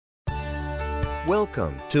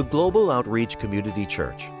Welcome to Global Outreach Community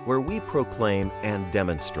Church, where we proclaim and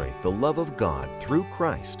demonstrate the love of God through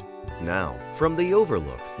Christ. Now, from the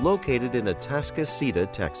Overlook, located in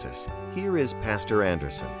Atascocita, Texas, here is Pastor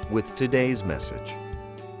Anderson with today's message.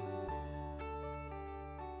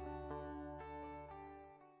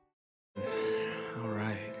 All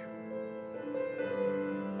right.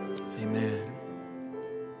 Amen.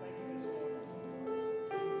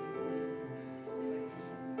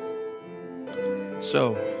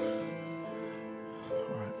 So,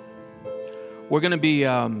 all right. We're going to be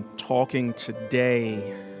talking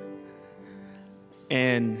today,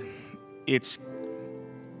 and it's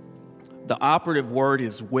the operative word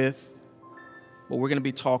is with, but we're going to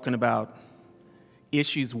be talking about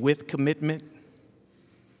issues with commitment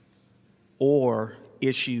or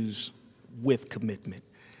issues with commitment.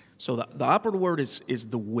 So the operative word is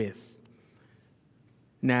the with.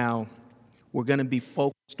 Now, we're going to be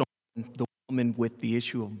focused on the woman with the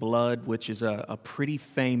issue of blood, which is a pretty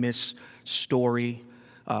famous story,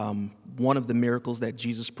 one of the miracles that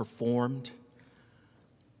Jesus performed.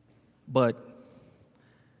 But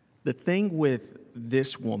the thing with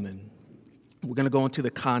this woman, we're going to go into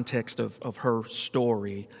the context of her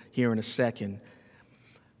story here in a second.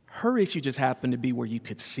 Her issue just happened to be where you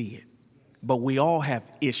could see it. But we all have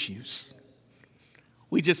issues.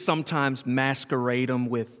 We just sometimes masquerade them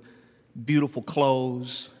with beautiful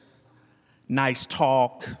clothes, nice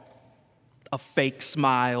talk, a fake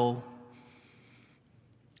smile,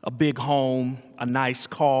 a big home, a nice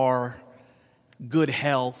car, good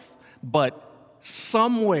health. But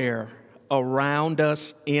somewhere around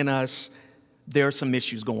us, in us, there are some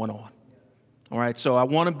issues going on. All right, so I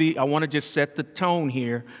want to just set the tone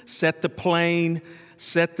here, set the plane,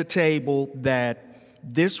 set the table that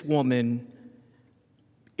this woman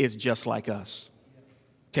is just like us.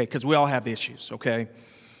 Okay, because we all have issues, okay?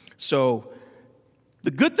 So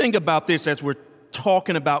the good thing about this as we're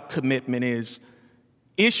talking about commitment is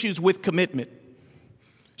issues with commitment.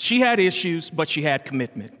 She had issues, but she had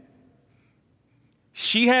commitment.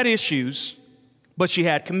 She had issues, but she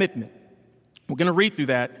had commitment. We're going to read through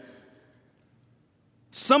that.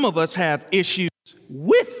 Some of us have issues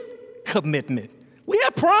with commitment. We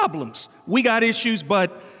have problems. We got issues,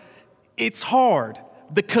 but it's hard.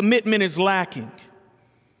 The commitment is lacking.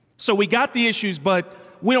 So we got the issues, but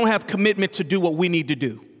we don't have commitment to do what we need to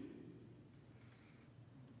do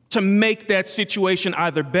to make that situation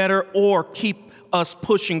either better or keep us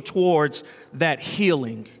pushing towards that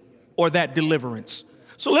healing or that deliverance.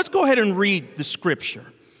 So let's go ahead and read the scripture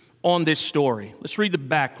on this story. Let's read the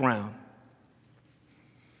background.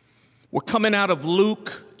 We're coming out of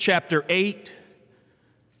Luke chapter 8,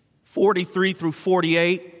 43 through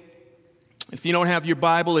 48. If you don't have your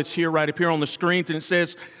Bible, it's here, right up here on the screens, and it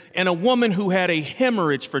says, "And a woman who had a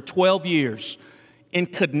hemorrhage for 12 years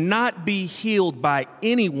and could not be healed by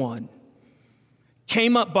anyone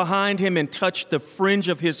came up behind him and touched the fringe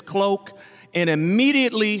of his cloak, and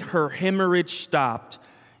immediately her hemorrhage stopped.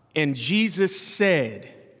 And Jesus said,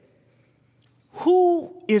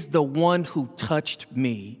 'Who is the one who touched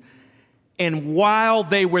me?' And while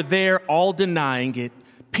they were there all denying it,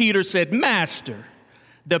 Peter said, 'Master,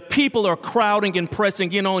 the people are crowding and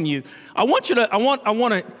pressing in on you.'" I want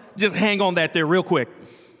to just hang on that there real quick.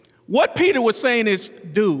 What Peter was saying is,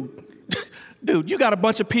 dude, you got a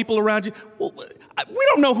bunch of people around you. Well, we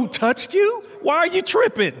don't know who touched you. Why are you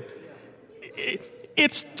tripping?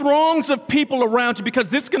 It's throngs of people around you, because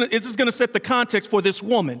this is gonna set the context for this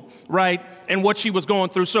woman, right? And what she was going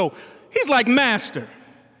through. So he's like, Master,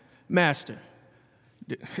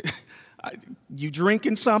 you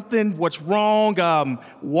drinking something? What's wrong?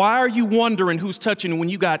 Why are you wondering who's touching you when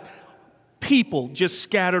you got people just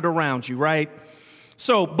scattered around you, right?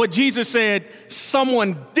 So, but Jesus said,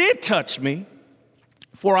 "Someone did touch me,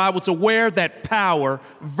 for I was aware that power,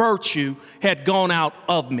 virtue, had gone out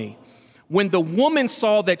of me." When the woman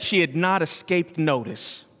saw that she had not escaped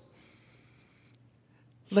notice,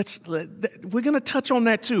 we're going to touch on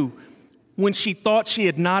that too. When she thought she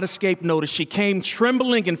had not escaped notice, she came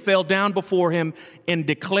trembling and fell down before him and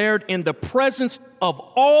declared in the presence of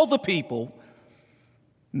all the people.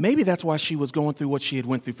 Maybe that's why she was going through what she had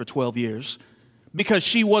went through for 12 years, because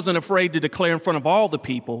she wasn't afraid to declare in front of all the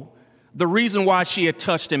people the reason why she had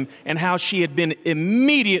touched him and how she had been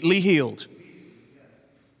immediately healed.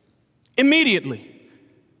 Immediately.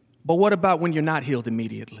 But what about when you're not healed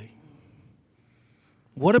immediately?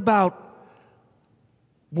 What about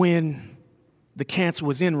when the cancer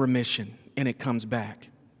was in remission and it comes back?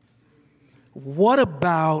 What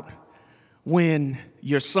about when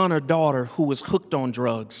your son or daughter who was hooked on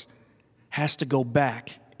drugs has to go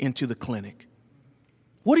back into the clinic?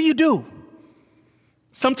 What do you do?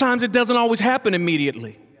 Sometimes it doesn't always happen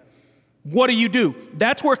immediately. What do?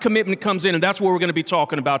 That's where commitment comes in, and that's what we're going to be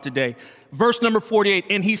talking about today. Verse number 48,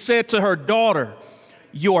 and he said to her, daughter,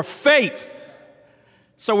 your faith.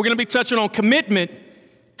 So we're going to be touching on commitment.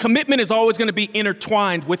 Commitment is always going to be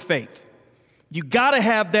intertwined with faith. You got to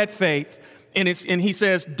have that faith. And he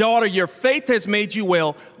says, daughter, your faith has made you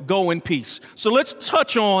well. Go in peace. So let's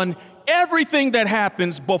touch on everything that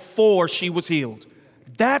happens before she was healed.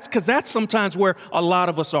 That's sometimes where a lot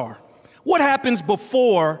of us are. What happens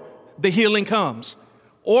before the healing comes?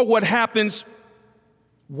 Or what happens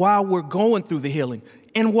while we're going through the healing?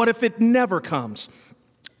 And what if it never comes?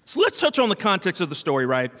 So let's touch on the context of the story,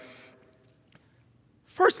 right?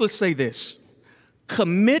 First, let's say this.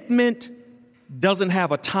 Commitment doesn't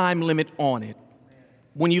have a time limit on it.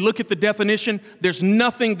 When you look at the definition, there's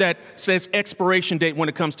nothing that says expiration date when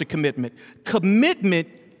it comes to commitment. Commitment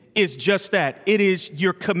is just that. It is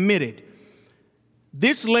you're committed.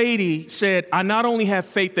 This lady said, I not only have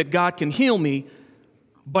faith that God can heal me,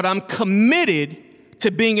 but I'm committed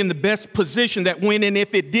to being in the best position that when and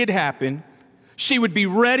if it did happen, she would be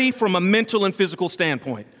ready from a mental and physical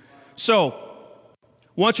standpoint. So,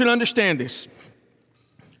 I want you to understand this.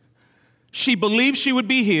 She believed she would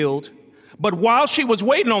be healed, but while she was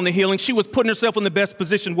waiting on the healing, she was putting herself in the best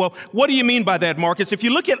position. Well, what do you mean by that, Marcus? If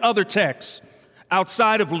you look at other texts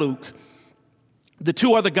outside of Luke, the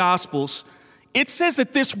two other Gospels, it says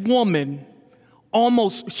that this woman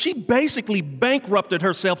she basically bankrupted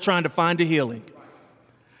herself trying to find a healing.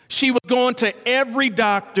 She was going to every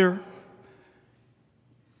doctor.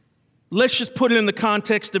 Let's just put it in the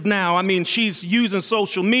context of now. I mean, she's using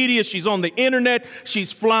social media. She's on the internet.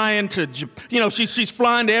 She's flying to, she's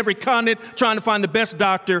flying to every continent trying to find the best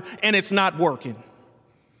doctor, and it's not working.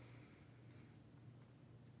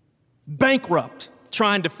 Bankrupt,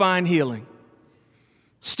 trying to find healing.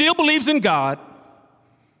 Still believes in God,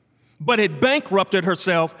 but had bankrupted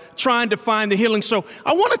herself trying to find the healing. So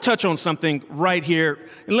I want to touch on something right here,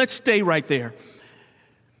 and let's stay right there.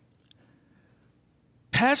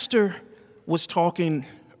 Pastor was talking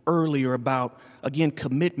earlier about, again,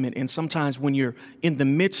 commitment, and sometimes when you're in the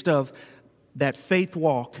midst of that faith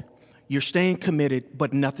walk, you're staying committed,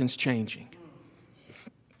 but nothing's changing.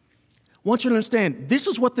 I want you to understand, this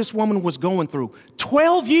is what this woman was going through.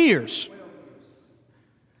 12 years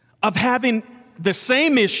of having the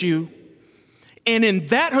same issue, and in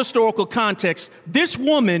that historical context, this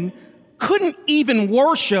woman couldn't even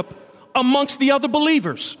worship amongst the other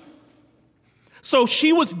believers. So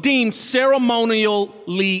she was deemed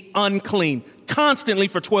ceremonially unclean constantly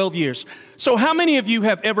for 12 years. So how many of you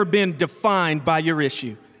have ever been defined by your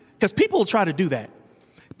issue? Because people will try to do that.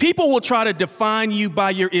 People will try to define you by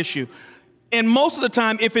your issue. And most of the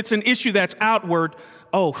time, if it's an issue that's outward,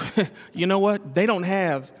 oh, you know what? They don't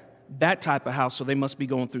have that type of house, so they must be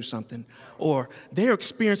going through something. Or they're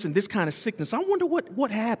experiencing this kind of sickness. I wonder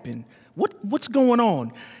what happened. What's going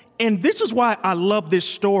on? And this is why I love this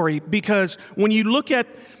story, because when you look at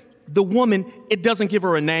the woman, it doesn't give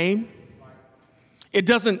her a name. It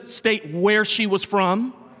doesn't state where she was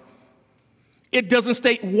from. It doesn't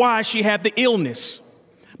state why she had the illness.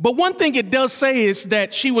 But one thing it does say is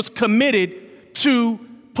that she was committed to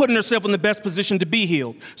putting herself in the best position to be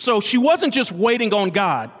healed. So she wasn't just waiting on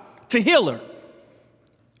God to heal her.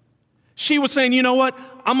 She was saying, you know what?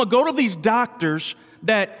 I'm going to go to these doctors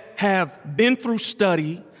that have been through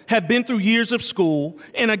study, have been through years of school.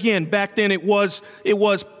 And again, back then it was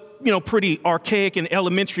pretty archaic in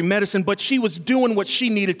elementary medicine, but she was doing what she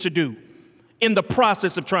needed to do in the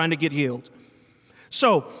process of trying to get healed.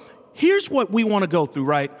 So here's what we want to go through,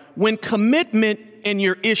 right? When commitment and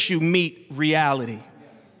your issue meet reality,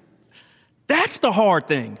 that's the hard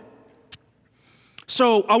thing.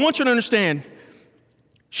 So I want you to understand,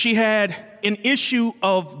 she had an issue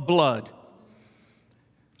of blood.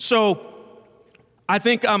 So I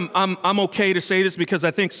think I'm okay to say this because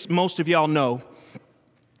I think most of y'all know.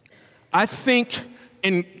 I think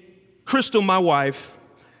in Crystal, my wife,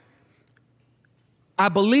 I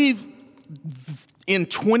believe in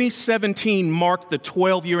 2017 marked the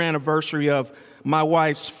 12-year anniversary of my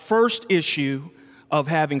wife's first issue of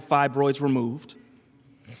having fibroids removed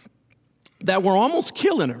that were almost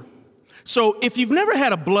killing her. So if you've never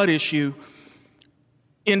had a blood issue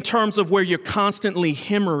in terms of where you're constantly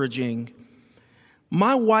hemorrhaging,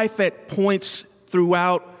 my wife at points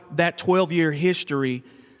throughout that 12-year history,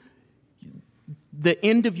 the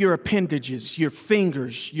end of your appendages, your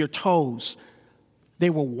fingers, your toes, they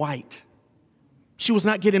were white. She was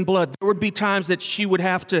not getting blood. There would be times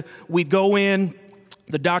that we'd go in,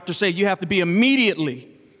 the doctor say, you have to be immediately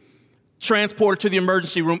transported to the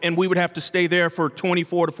emergency room, and we would have to stay there for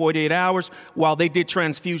 24 to 48 hours while they did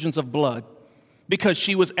transfusions of blood, because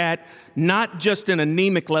she was at not just an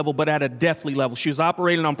anemic level, but at a deathly level. She was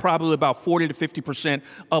operating on probably about 40 to 50%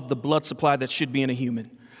 of the blood supply that should be in a human.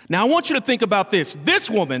 Now, I want you to think about this. This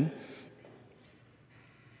woman,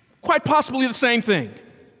 quite possibly the same thing,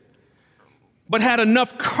 but had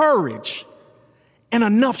enough courage and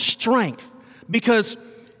enough strength, because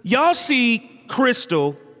y'all see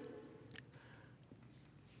Crystal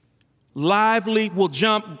lively, will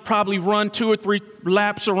jump, probably run 2 or 3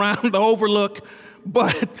 laps around the Overlook.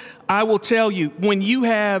 But I will tell you, when you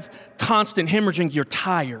have constant hemorrhaging, you're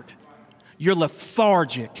tired, you're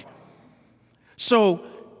lethargic. So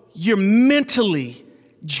you're mentally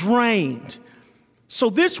drained. So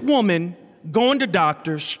this woman going to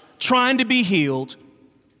doctors, trying to be healed,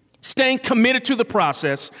 staying committed to the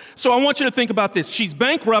process. So I want you to think about this. She's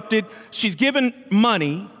bankrupted. She's given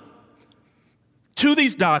money to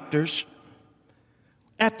these doctors.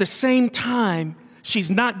 At the same time,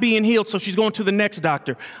 she's not being healed, so she's going to the next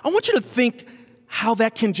doctor. I want you to think how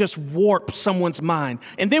that can just warp someone's mind.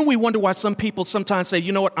 And then we wonder why some people sometimes say,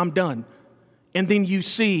 you know what, I'm done. And then you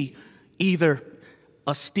see either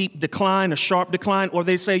a steep decline, a sharp decline, or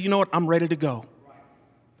they say, you know what, I'm ready to go.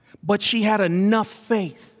 But she had enough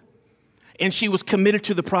faith, and she was committed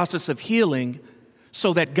to the process of healing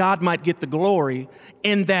so that God might get the glory,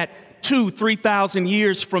 and that 2,000-3,000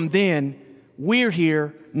 years from then, we're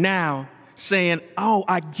here now saying, oh,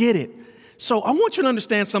 I get it. So I want you to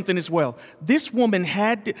understand something as well. This woman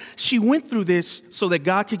she went through this so that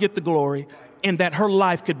God could get the glory and that her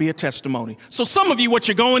life could be a testimony. So some of you, what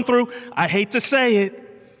you're going through, I hate to say it,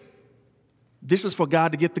 this is for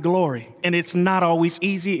God to get the glory. And it's not always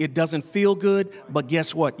easy. It doesn't feel good. But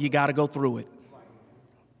guess what? You got to go through it.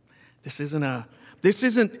 This is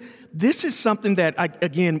something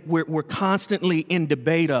that, we're constantly in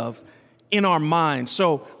debate of in our minds.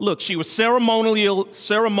 So look, she was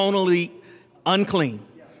ceremonially unclean.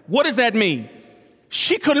 What does that mean?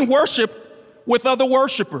 She couldn't worship with other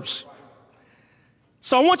worshipers.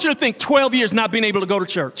 So I want you to think 12 years not being able to go to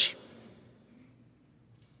church.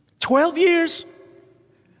 12 years?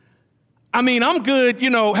 I mean, I'm good,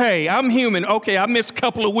 hey, I'm human. Okay, I missed a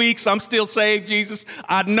couple of weeks. I'm still saved, Jesus.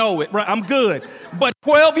 I know it, right? I'm good. But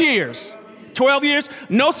 12 years,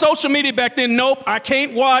 no social media back then. Nope, I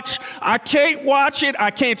can't watch it.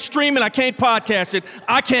 I can't stream it. I can't podcast it.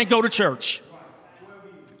 I can't go to church.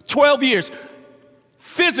 12 years,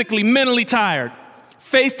 physically, mentally tired,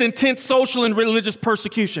 faced intense social and religious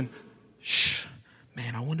persecution.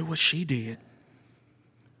 Man, I wonder what she did.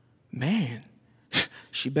 Man,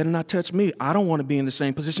 she better not touch me. I don't want to be in the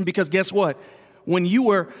same position, because guess what? When you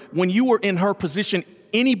were in her position,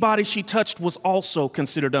 anybody she touched was also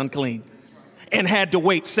considered unclean and had to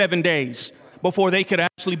wait 7 days before they could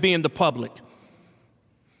actually be in the public. I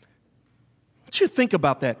want you to think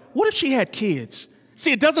about that. What if she had kids?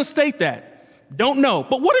 See, it doesn't state that. Don't know.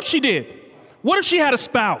 But what if she did? What if she had a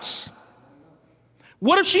spouse?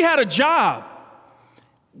 What if she had a job?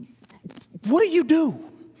 What do you do?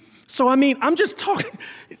 So, I'm just talking.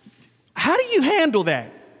 How do you handle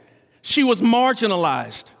that? She was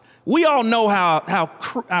marginalized. We all know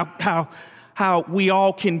how we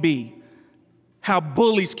all can be, how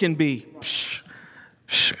bullies can be.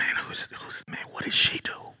 Man, what did she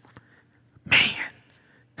do? Man,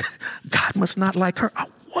 God must not like her. I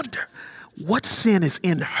wonder what sin is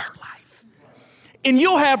in her life. And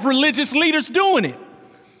you'll have religious leaders doing it.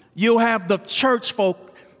 You'll have the church folk,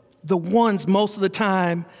 the ones most of the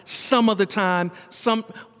time, some of the time,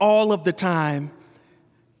 all of the time,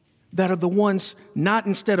 that are the ones not,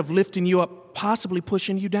 instead of lifting you up, possibly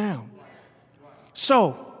pushing you down.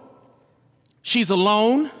 So she's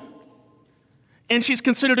alone, and she's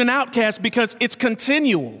considered an outcast because it's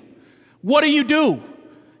continual. What do?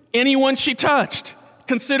 Anyone she touched,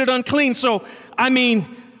 considered unclean. So,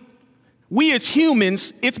 we as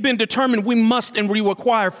humans, it's been determined we must and we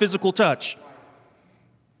require physical touch.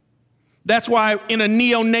 That's why in a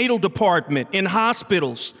neonatal department, in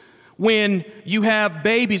hospitals, when you have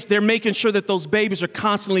babies, they're making sure that those babies are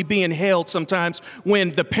constantly being held sometimes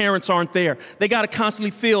when the parents aren't there. They got to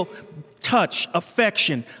constantly feel touch,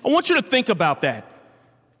 affection. I want you to think about that.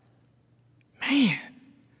 Man.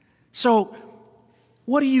 So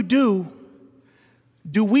what do?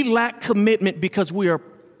 Do we lack commitment because we are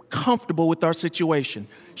comfortable with our situation?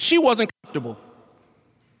 She wasn't comfortable.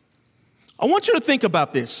 I want you to think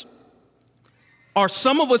about this. Are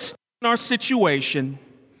some of us in our situation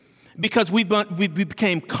because we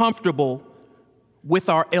became comfortable with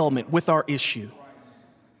our ailment, with our issue?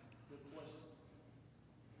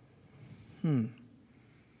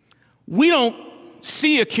 We don't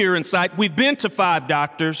see a cure in sight. We've been to 5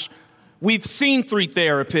 doctors. We've seen 3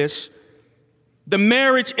 therapists. The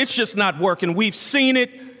marriage, it's just not working. We've seen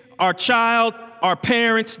it. Our child, our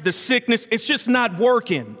parents, the sickness, it's just not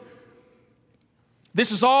working.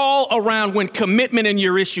 This is all around when commitment and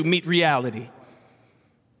your issue meet reality.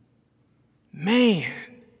 Man,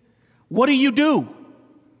 what do?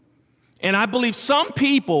 And I believe some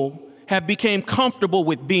people have become comfortable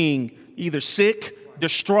with being either sick,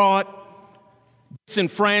 distraught,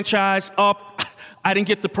 disenfranchised, I didn't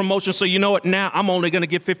get the promotion, so you know what, now I'm only going to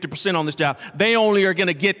get 50% on this job. They only are going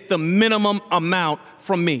to get the minimum amount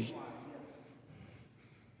from me.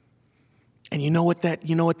 And you know what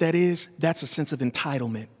that is? That's a sense of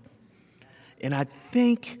entitlement. And I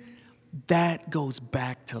think that goes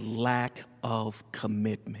back to lack of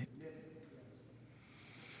commitment.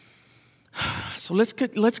 So let's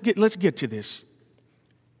get to this.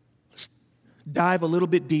 Let's dive a little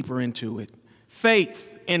bit deeper into it.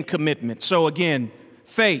 Faith and commitment. So again,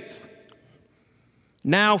 faith.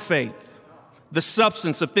 Now faith. The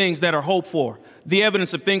substance of things that are hoped for. The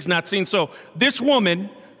evidence of things not seen. So this woman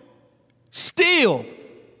still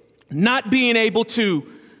not being able to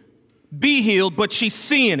be healed, but she's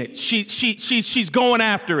seeing it. She's going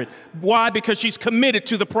after it. Why? Because she's committed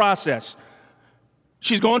to the process.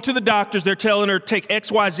 She's going to the doctors. They're telling her, take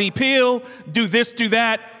XYZ pill, do this, do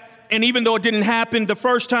that. And even though it didn't happen the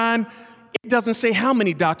first time, it doesn't say how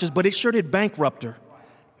many doctors, but it sure did bankrupt her.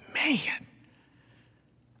 Man,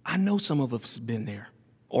 I know some of us have been there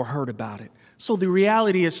or heard about it. So the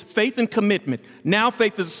reality is faith and commitment. Now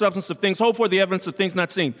faith is the substance of things hoped for, the evidence of things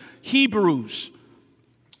not seen. Hebrews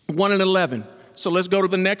 1:11. So let's go to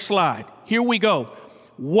the next slide. Here we go.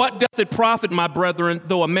 What doth it profit, my brethren,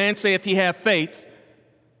 though a man saith he have faith,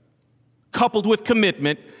 coupled with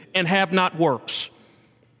commitment, and have not works?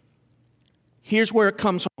 Here's where it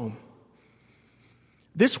comes home.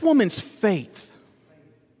 This woman's faith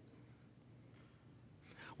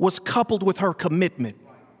was coupled with her commitment.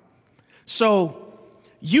 So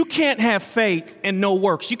you can't have faith and no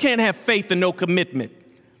works. You can't have faith and no commitment.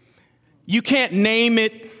 You can't name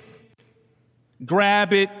it,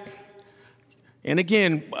 grab it. And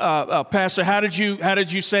again, Pastor, how did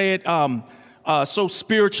you say it? So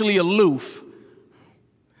spiritually aloof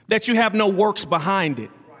that you have no works behind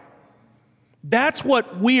it. That's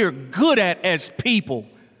what we're good at as people,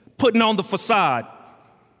 putting on the facade.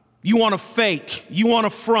 You want to fake, you want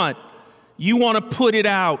to front, you want to put it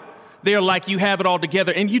out there like you have it all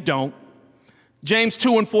together, and you don't. James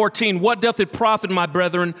 2:14, what doth it profit, my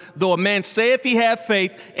brethren, though a man saith he have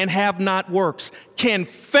faith and have not works? Can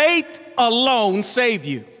faith alone save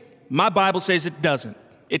you? My Bible says it doesn't.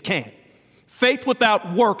 It can't. Faith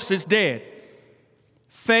without works is dead.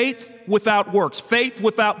 Faith without works, faith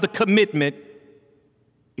without the commitment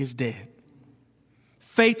is dead.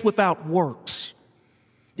 Faith without works.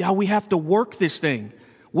 Yeah, we have to work this thing.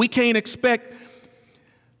 We can't expect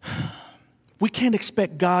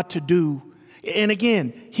God to do. And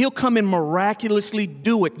again, he'll come and miraculously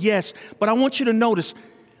do it, yes. But I want you to notice,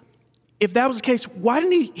 if that was the case, why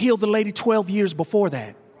didn't he heal the lady 12 years before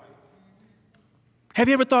that? Have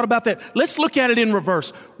you ever thought about that? Let's look at it in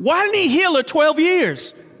reverse. Why didn't he heal her 12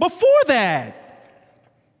 years before that?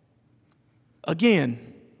 Again,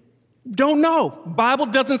 don't know. Bible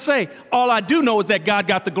doesn't say. All I do know is that God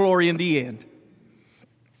got the glory in the end.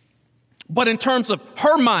 But in terms of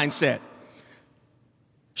her mindset,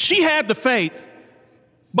 she had the faith,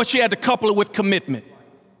 but she had to couple it with commitment.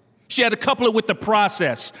 She had to couple it with the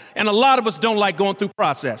process. And a lot of us don't like going through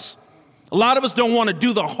process. A lot of us don't want to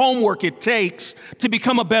do the homework it takes to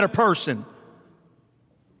become a better person,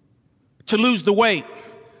 to lose the weight.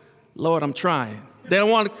 Lord, I'm trying. They don't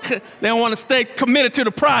want to stay committed to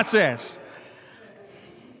the process.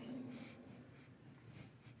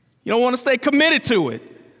 You don't want to stay committed to it,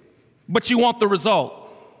 but you want the result.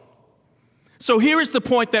 So here is the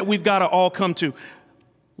point that we've got to all come to.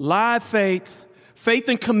 Live faith, faith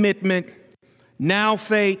and commitment, now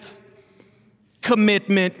faith,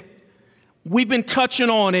 commitment. We've been touching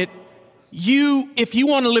on it. If you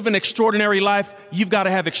want to live an extraordinary life, you've got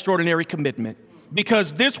to have extraordinary commitment.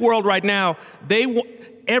 Because this world right now,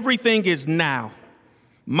 everything is now.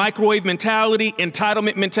 Microwave mentality,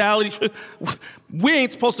 entitlement mentality. We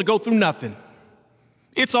ain't supposed to go through nothing.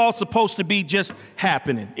 It's all supposed to be just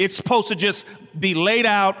happening. It's supposed to just be laid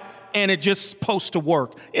out, and it's just supposed to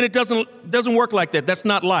work. And it doesn't work like that. That's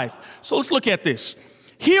not life. So let's look at this.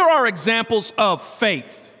 Here are examples of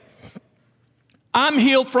faith. I'm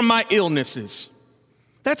healed from my illnesses.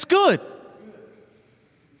 That's good.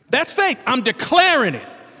 That's faith. I'm declaring it.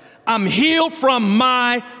 I'm healed from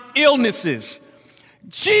my illnesses.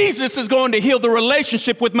 Jesus is going to heal the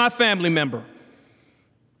relationship with my family member.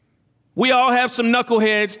 We all have some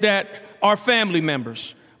knuckleheads that are family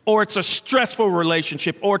members, or it's a stressful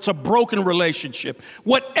relationship, or it's a broken relationship.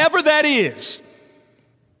 Whatever that is,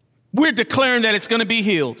 we're declaring that it's going to be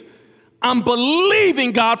healed. I'm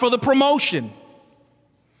believing God for the promotion.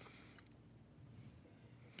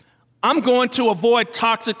 I'm going to avoid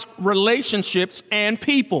toxic relationships and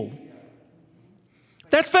people.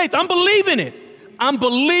 That's faith. I'm believing it. I'm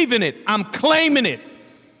believing it. I'm claiming it.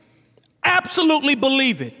 Absolutely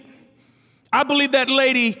believe it. I believe that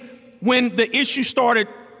lady, when the issue started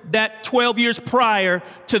that 12 years prior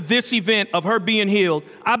to this event of her being healed,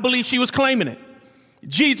 I believe she was claiming it.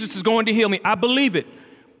 Jesus is going to heal me. I believe it.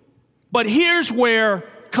 But here's where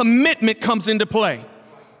commitment comes into play.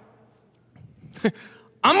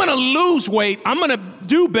 I'm going to lose weight. I'm going to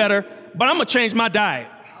do better, but I'm going to change my diet.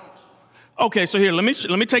 Okay, so here, let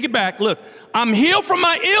me take it back. Look, I'm healed from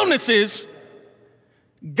my illnesses.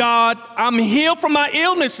 God, I'm healed from my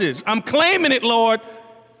illnesses. I'm claiming it, Lord.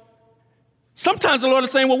 Sometimes the Lord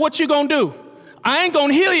is saying, well, what you going to do? I ain't going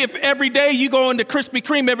to heal you if every day you go into Krispy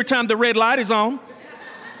Kreme every time the red light is on.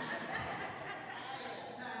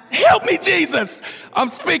 Help me, Jesus. I'm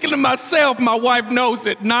speaking to myself. My wife knows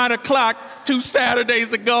it. 9 o'clock 2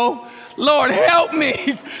 Saturdays ago. Lord, help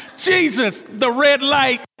me. Jesus, the red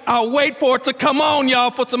light. I'll wait for it to come on,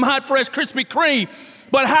 y'all, for some hot, fresh Krispy Kreme.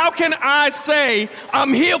 But how can I say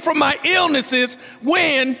I'm healed from my illnesses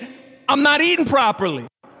when I'm not eating properly?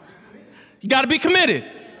 You got to be committed.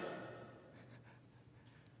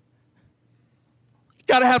 You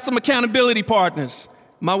got to have some accountability partners.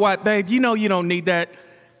 My wife, babe, you know you don't need that.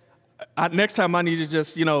 Next time I need to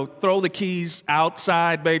just, throw the keys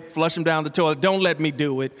outside, babe, flush them down the toilet. Don't let me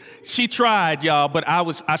do it. She tried, y'all, but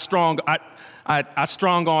I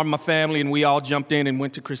strong-armed my family, and we all jumped in and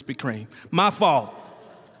went to Krispy Kreme. My fault.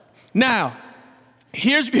 Now,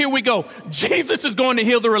 here we go. Jesus is going to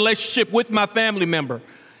heal the relationship with my family member.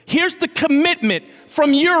 Here's the commitment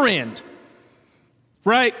from your end,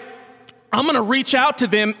 right? I'm going to reach out to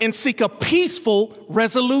them and seek a peaceful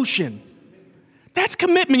resolution. That's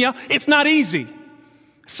commitment, y'all. It's not easy,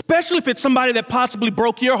 especially if it's somebody that possibly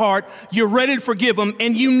broke your heart. You're ready to forgive them,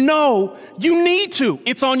 and you know you need to.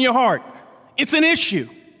 It's on your heart. It's an issue.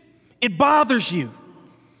 It bothers you.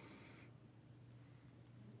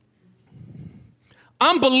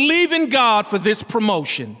 I'm believing God for this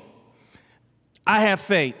promotion. I have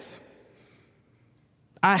faith.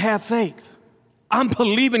 I have faith. I'm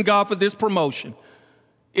believing God for this promotion.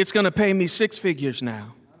 It's going to pay me 6 figures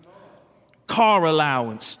now. Car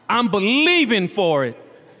allowance. I'm believing for it.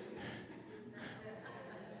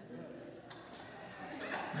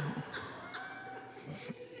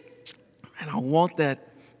 And I want that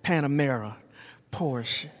Panamera,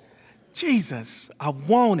 Porsche. Jesus, I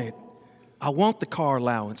want it. I want the car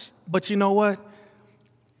allowance. But you know what?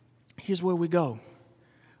 Here's where we go.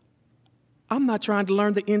 I'm not trying to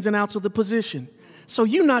learn the ins and outs of the position. So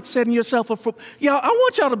you're not setting yourself up for, y'all, I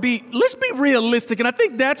want y'all to let's be realistic. And I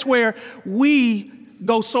think that's where we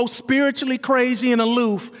go so spiritually crazy and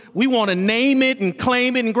aloof. We want to name it and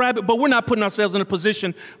claim it and grab it, but we're not putting ourselves in a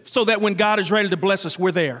position so that when God is ready to bless us,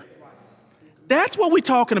 we're there. That's what we're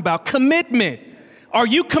talking about, commitment. Are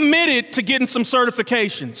you committed to getting some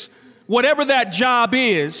certifications? Whatever that job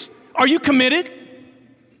is, are you committed?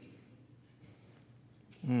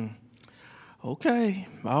 Okay,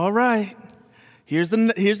 all right. Here's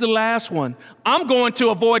the last one. I'm going to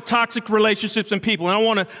avoid toxic relationships and people. And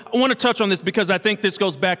I want to touch on this because I think this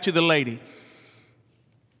goes back to the lady.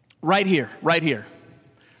 Right here.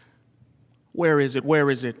 Where is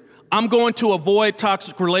it? I'm going to avoid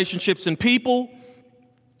toxic relationships and people.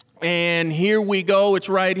 And here we go. It's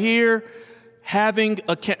right here.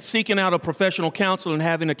 Seeking out a professional counsel and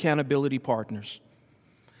having accountability partners.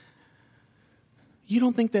 You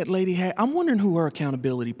don't think that lady had, I'm wondering who her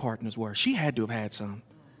accountability partners were. She had to have had some.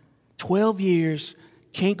 12 years,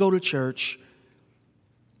 can't go to church,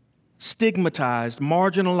 stigmatized,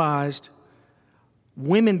 marginalized.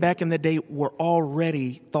 Women back in the day were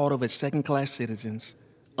already thought of as second-class citizens.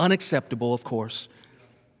 Unacceptable, of course.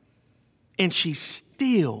 And she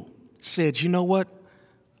still said, you know what?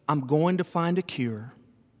 I'm going to find a cure.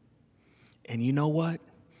 And you know what?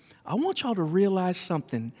 I want y'all to realize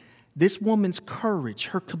something. This woman's courage,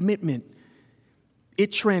 her commitment,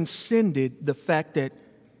 it transcended the fact that,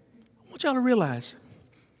 I want y'all to realize,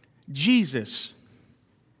 Jesus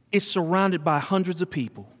is surrounded by hundreds of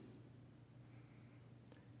people.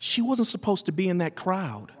 She wasn't supposed to be in that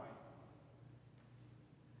crowd.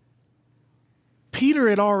 Peter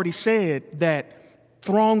had already said that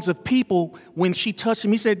throngs of people, when she touched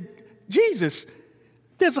him, he said, Jesus,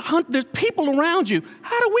 There's people around you.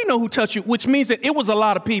 How do we know who touched you? Which means that it was a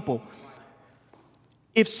lot of people.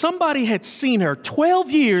 If somebody had seen her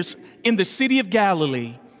 12 years in the city of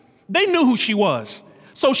Galilee, they knew who she was.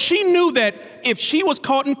 So she knew that if she was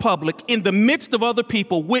caught in public in the midst of other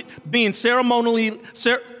people with being ceremonially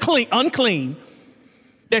unclean,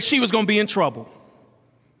 that she was going to be in trouble.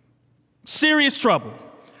 Serious trouble.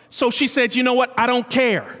 So she said, you know what? I don't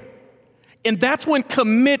care. And that's when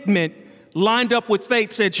commitment lined up with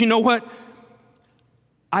faith said, you know what?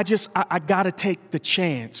 I got to take the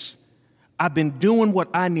chance. I've been doing what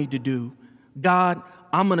I need to do. God,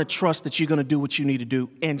 I'm going to trust that you're going to do what you need to do.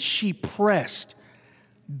 And she pressed,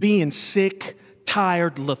 being sick,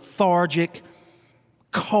 tired, lethargic,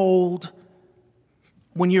 cold.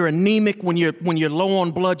 When you're anemic, when you're low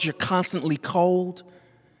on blood, you're constantly cold.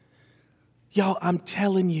 Y'all, I'm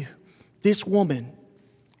telling you, this woman,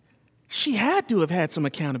 she had to have had some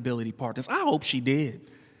accountability partners. I hope she did.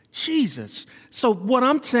 Jesus. So what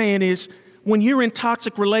I'm saying is, when you're in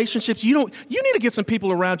toxic relationships, you need to get some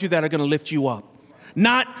people around you that are going to lift you up.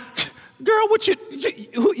 Not, girl,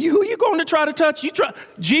 who you going to try to touch?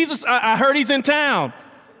 Jesus, I heard he's in town.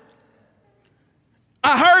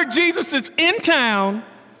 I heard Jesus is in town.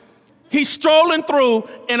 He's strolling through,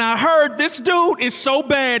 and I heard this dude is so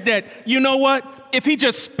bad that, you know what? If he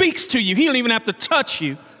just speaks to you, he don't even have to touch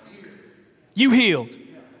you. You healed.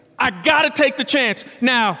 I got to take the chance.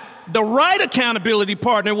 Now, the right accountability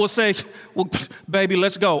partner will say, well, baby,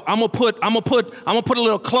 let's go. I'm gonna put a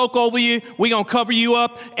little cloak over you. We're gonna cover you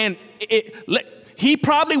up. And he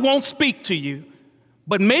probably won't speak to you,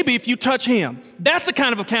 but maybe if you touch him, that's the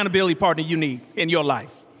kind of accountability partner you need in your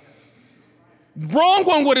life. Wrong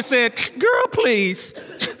one would have said, girl, please,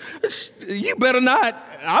 you better not.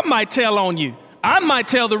 I might tell on you. I might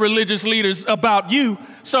tell the religious leaders about you.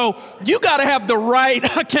 So you got to have the right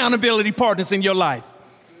accountability partners in your life.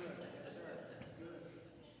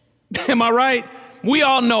 Am I right? We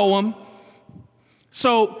all know them.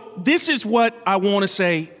 So this is what I want to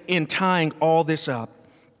say in tying all this up,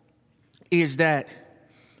 is that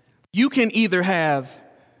you can either have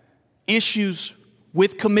issues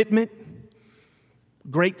with commitment,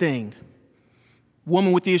 great thing.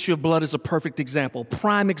 Woman with the issue of blood is a perfect example,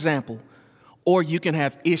 prime example. Or you can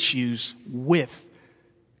have issues with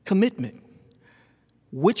commitment.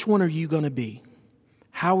 Which one are you going to be?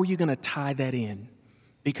 How are you going to tie that in?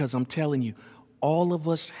 Because I'm telling you, all of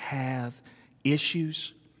us have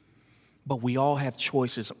issues, but we all have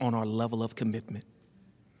choices on our level of commitment.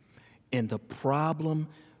 And the problem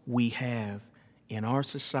we have in our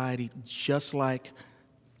society, just like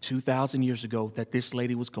 2,000 years ago that this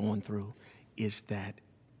lady was going through, is that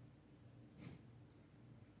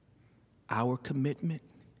our commitment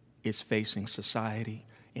is facing society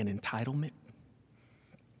and entitlement.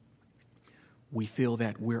 We feel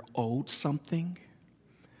that we're owed something.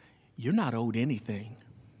 You're not owed anything.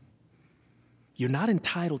 You're not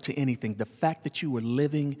entitled to anything. The fact that you are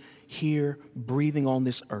living here, breathing on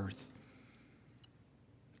this earth,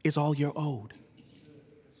 is all you're owed.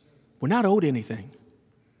 We're not owed anything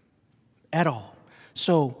at all.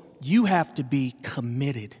 So you have to be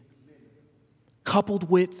committed, coupled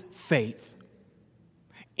with faith,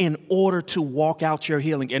 in order to walk out your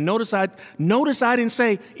healing. And notice I didn't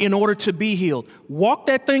say in order to be healed. Walk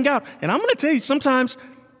that thing out. And I'm going to tell you, sometimes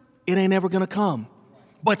it ain't ever going to come,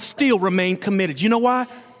 but still remain committed. You know why?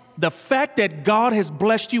 The fact that God has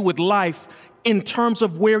blessed you with life in terms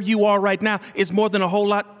of where you are right now is more than a whole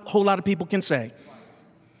lot of people can say.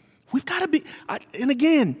 We've got to be, and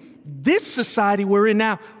again, this society we're in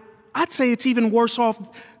now, I'd say it's even worse off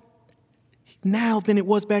now than it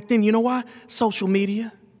was back then. You know why? Social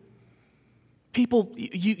media. People,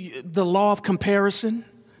 the law of comparison,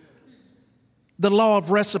 the law of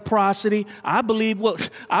reciprocity. I believe, well,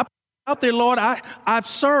 I out there, Lord, I've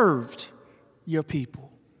served your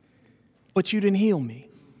people, but you didn't heal me.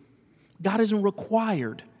 God isn't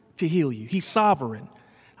required to heal you. He's sovereign.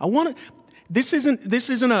 This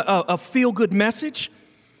isn't a feel-good message.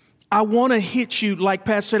 I want to hit you, like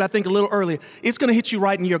Pastor said, I think a little earlier. It's going to hit you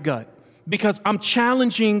right in your gut, because I'm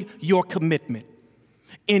challenging your commitment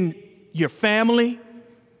in your family,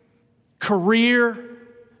 career,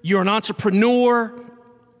 you're an entrepreneur,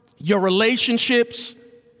 your relationships.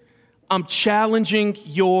 I'm challenging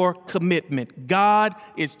your commitment. God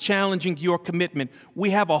is challenging your commitment. We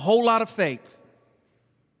have a whole lot of faith,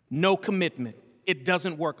 no commitment. It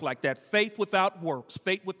doesn't work like that. Faith without works,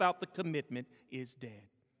 faith without the commitment is dead.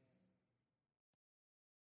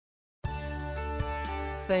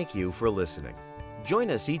 Thank you for listening.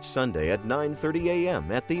 Join us each Sunday at 9:30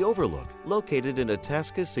 a.m. at the Overlook, located in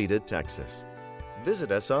Atascocita, Texas.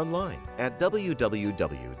 visit us online at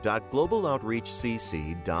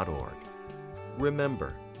www.globaloutreachcc.org.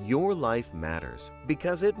 Remember, your life matters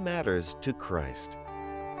because it matters to Christ.